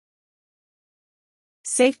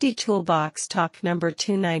Safety Toolbox Talk number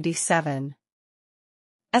 297.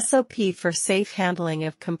 SOP for safe handling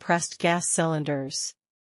of compressed gas cylinders.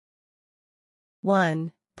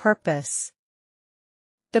 1. Purpose.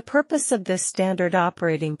 The purpose of this standard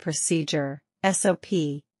operating procedure, SOP,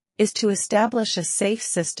 is to establish a safe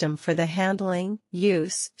system for the handling,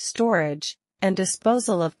 use, storage, and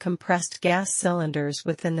disposal of compressed gas cylinders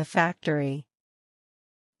within the factory.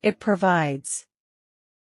 It provides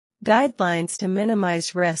guidelines to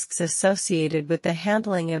minimize risks associated with the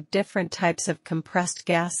handling of different types of compressed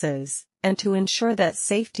gases, and to ensure that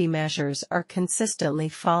safety measures are consistently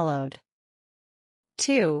followed.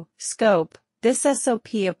 2. Scope. This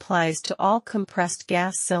SOP applies to all compressed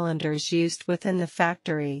gas cylinders used within the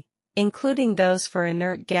factory, including those for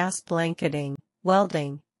inert gas blanketing,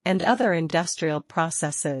 welding, and other industrial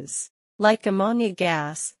processes, like ammonia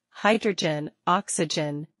gas, hydrogen,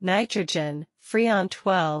 oxygen, nitrogen, Freon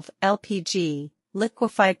 12, LPG,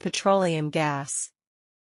 liquefied petroleum gas.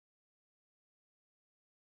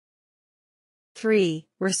 3.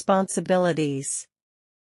 Responsibilities.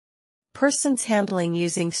 Persons handling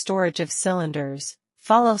using storage of cylinders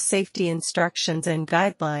follow safety instructions and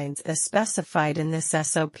guidelines as specified in this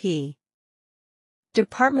SOP.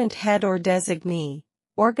 Department head or designee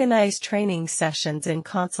organize training sessions in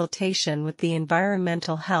consultation with the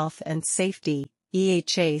Environmental Health and Safety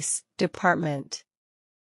 (EHS) department.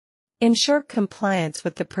 Ensure compliance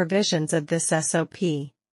with the provisions of this SOP.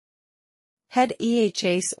 Head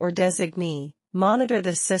EHS or designee monitor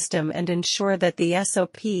the system and ensure that the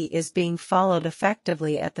SOP is being followed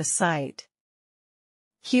effectively at the site.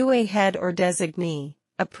 QA head or designee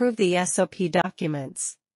approve the SOP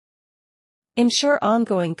documents. Ensure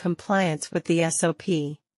ongoing compliance with the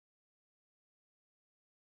SOP.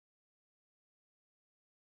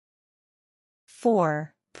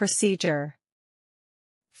 4. Procedure.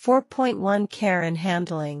 4.1 Care and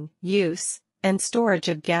handling, use, and storage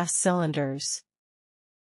of gas cylinders.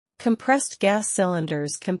 Compressed gas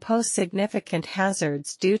cylinders can pose significant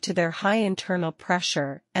hazards due to their high internal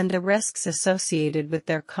pressure and the risks associated with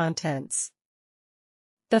their contents.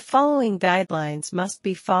 The following guidelines must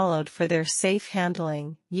be followed for their safe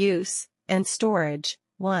handling, use, and storage.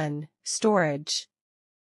 1. Storage.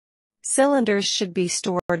 Cylinders should be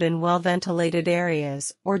stored in well-ventilated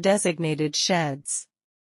areas or designated sheds.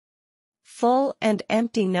 Full and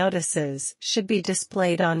empty notices should be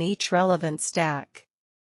displayed on each relevant stack.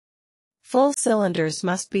 Full cylinders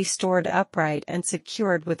must be stored upright and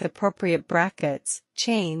secured with appropriate brackets,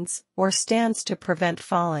 chains, or stands to prevent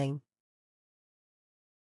falling.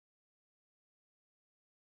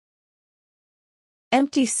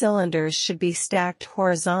 Empty cylinders should be stacked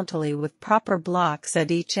horizontally with proper blocks at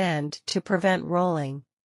each end to prevent rolling.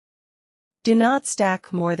 Do not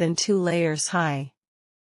stack more than 2 layers high.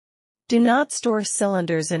 Do not store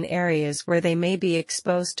cylinders in areas where they may be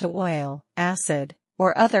exposed to oil, acid,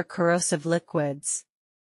 or other corrosive liquids.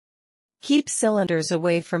 Keep cylinders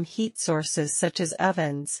away from heat sources such as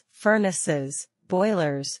ovens, furnaces,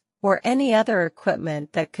 boilers, or any other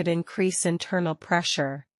equipment that could increase internal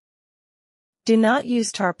pressure. Do not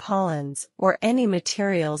use tarpaulins or any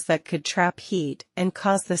materials that could trap heat and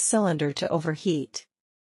cause the cylinder to overheat.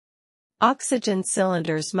 Oxygen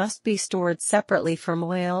cylinders must be stored separately from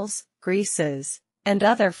oils, greases, and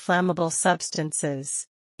other flammable substances.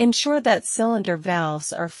 Ensure that cylinder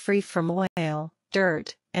valves are free from oil,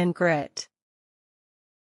 dirt, and grit.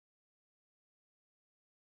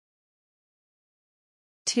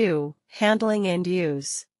 2. Handling and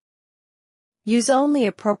use. Use only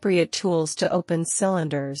appropriate tools to open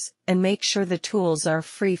cylinders, and make sure the tools are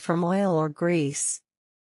free from oil or grease.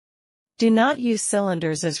 Do not use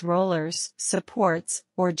cylinders as rollers, supports,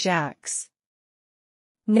 or jacks.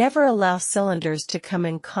 Never allow cylinders to come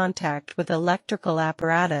in contact with electrical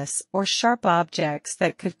apparatus or sharp objects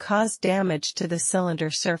that could cause damage to the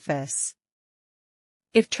cylinder surface.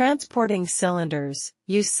 If transporting cylinders,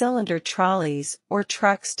 use cylinder trolleys or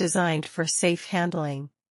trucks designed for safe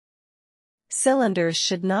handling. Cylinders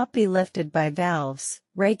should not be lifted by valves,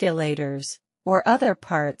 regulators, or other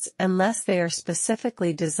parts unless they are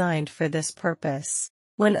specifically designed for this purpose.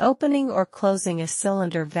 When opening or closing a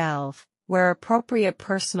cylinder valve, wear appropriate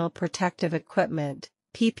personal protective equipment,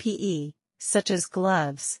 PPE, such as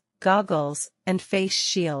gloves, goggles, and face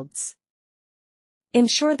shields.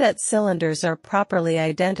 Ensure that cylinders are properly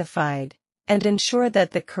identified, and ensure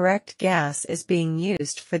that the correct gas is being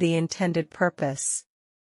used for the intended purpose.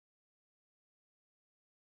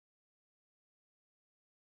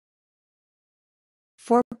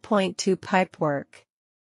 4.2 Pipework.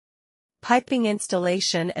 Piping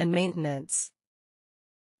installation and maintenance.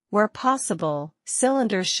 Where possible,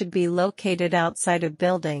 cylinders should be located outside of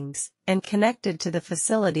buildings and connected to the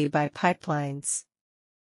facility by pipelines.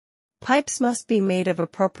 Pipes must be made of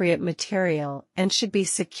appropriate material and should be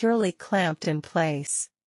securely clamped in place.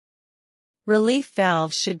 Relief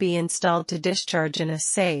valves should be installed to discharge in a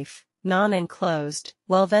safe, non-enclosed,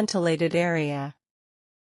 well-ventilated area.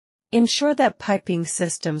 Ensure that piping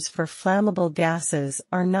systems for flammable gases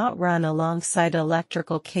are not run alongside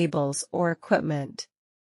electrical cables or equipment.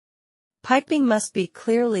 Piping must be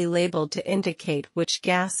clearly labeled to indicate which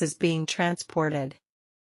gas is being transported.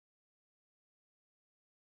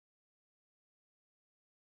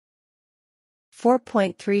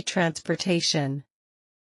 Transportation.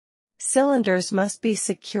 Cylinders must be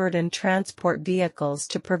secured in transport vehicles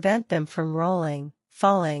to prevent them from rolling,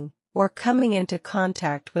 falling, or coming into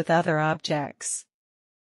contact with other objects.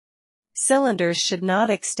 Cylinders should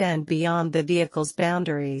not extend beyond the vehicle's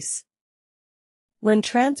boundaries. When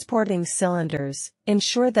transporting cylinders,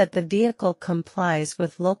 ensure that the vehicle complies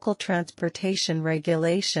with local transportation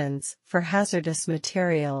regulations for hazardous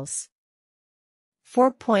materials.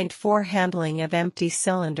 4.4 Handling of empty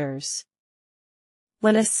cylinders.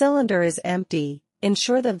 When a cylinder is empty,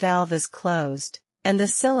 ensure the valve is closed, and the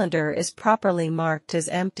cylinder is properly marked as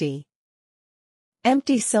empty.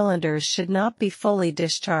 Empty cylinders should not be fully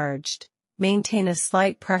discharged. Maintain a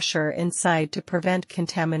slight pressure inside to prevent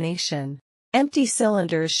contamination. Empty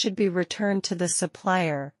cylinders should be returned to the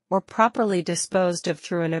supplier or properly disposed of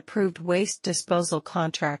through an approved waste disposal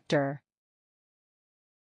contractor.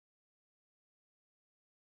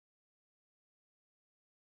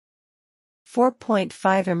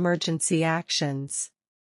 Emergency actions.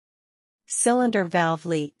 Cylinder valve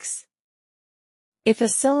leaks. If a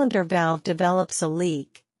cylinder valve develops a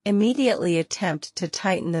leak, immediately attempt to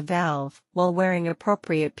tighten the valve while wearing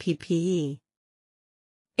appropriate PPE.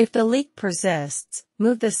 If the leak persists,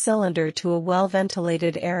 move the cylinder to a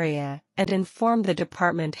well-ventilated area and inform the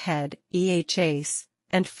department head, EHS,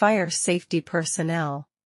 and fire safety personnel.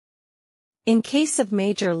 In case of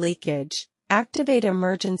major leakage, activate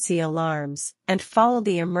emergency alarms and follow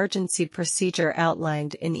the emergency procedure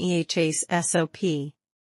outlined in EHS SOP.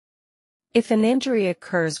 If an injury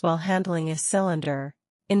occurs while handling a cylinder,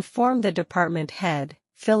 inform the department head,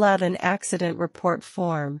 fill out an accident report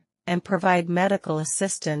form, and provide medical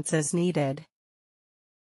assistance as needed.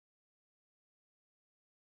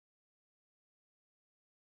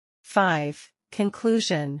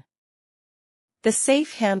 Conclusion. The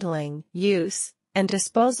safe handling, use, and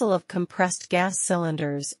disposal of compressed gas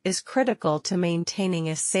cylinders is critical to maintaining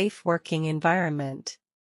a safe working environment.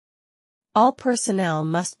 All personnel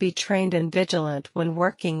must be trained and vigilant when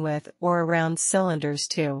working with or around cylinders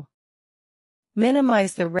to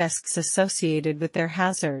minimize the risks associated with their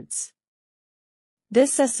hazards.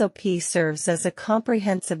 This SOP serves as a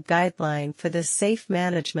comprehensive guideline for the safe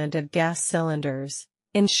management of gas cylinders,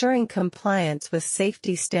 ensuring compliance with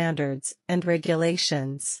safety standards and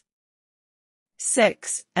regulations.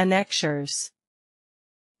 6. Annexures.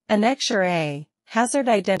 Annexure A. Hazard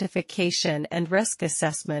identification and risk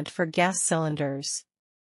assessment for gas cylinders.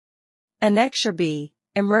 Annexure B.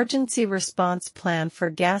 Emergency response plan for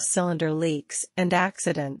gas cylinder leaks and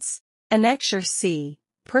accidents. Annexure C.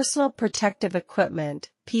 Personal protective equipment,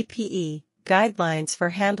 PPE, guidelines for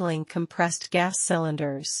handling compressed gas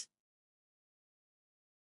cylinders.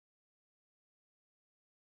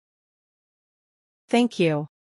 Thank you.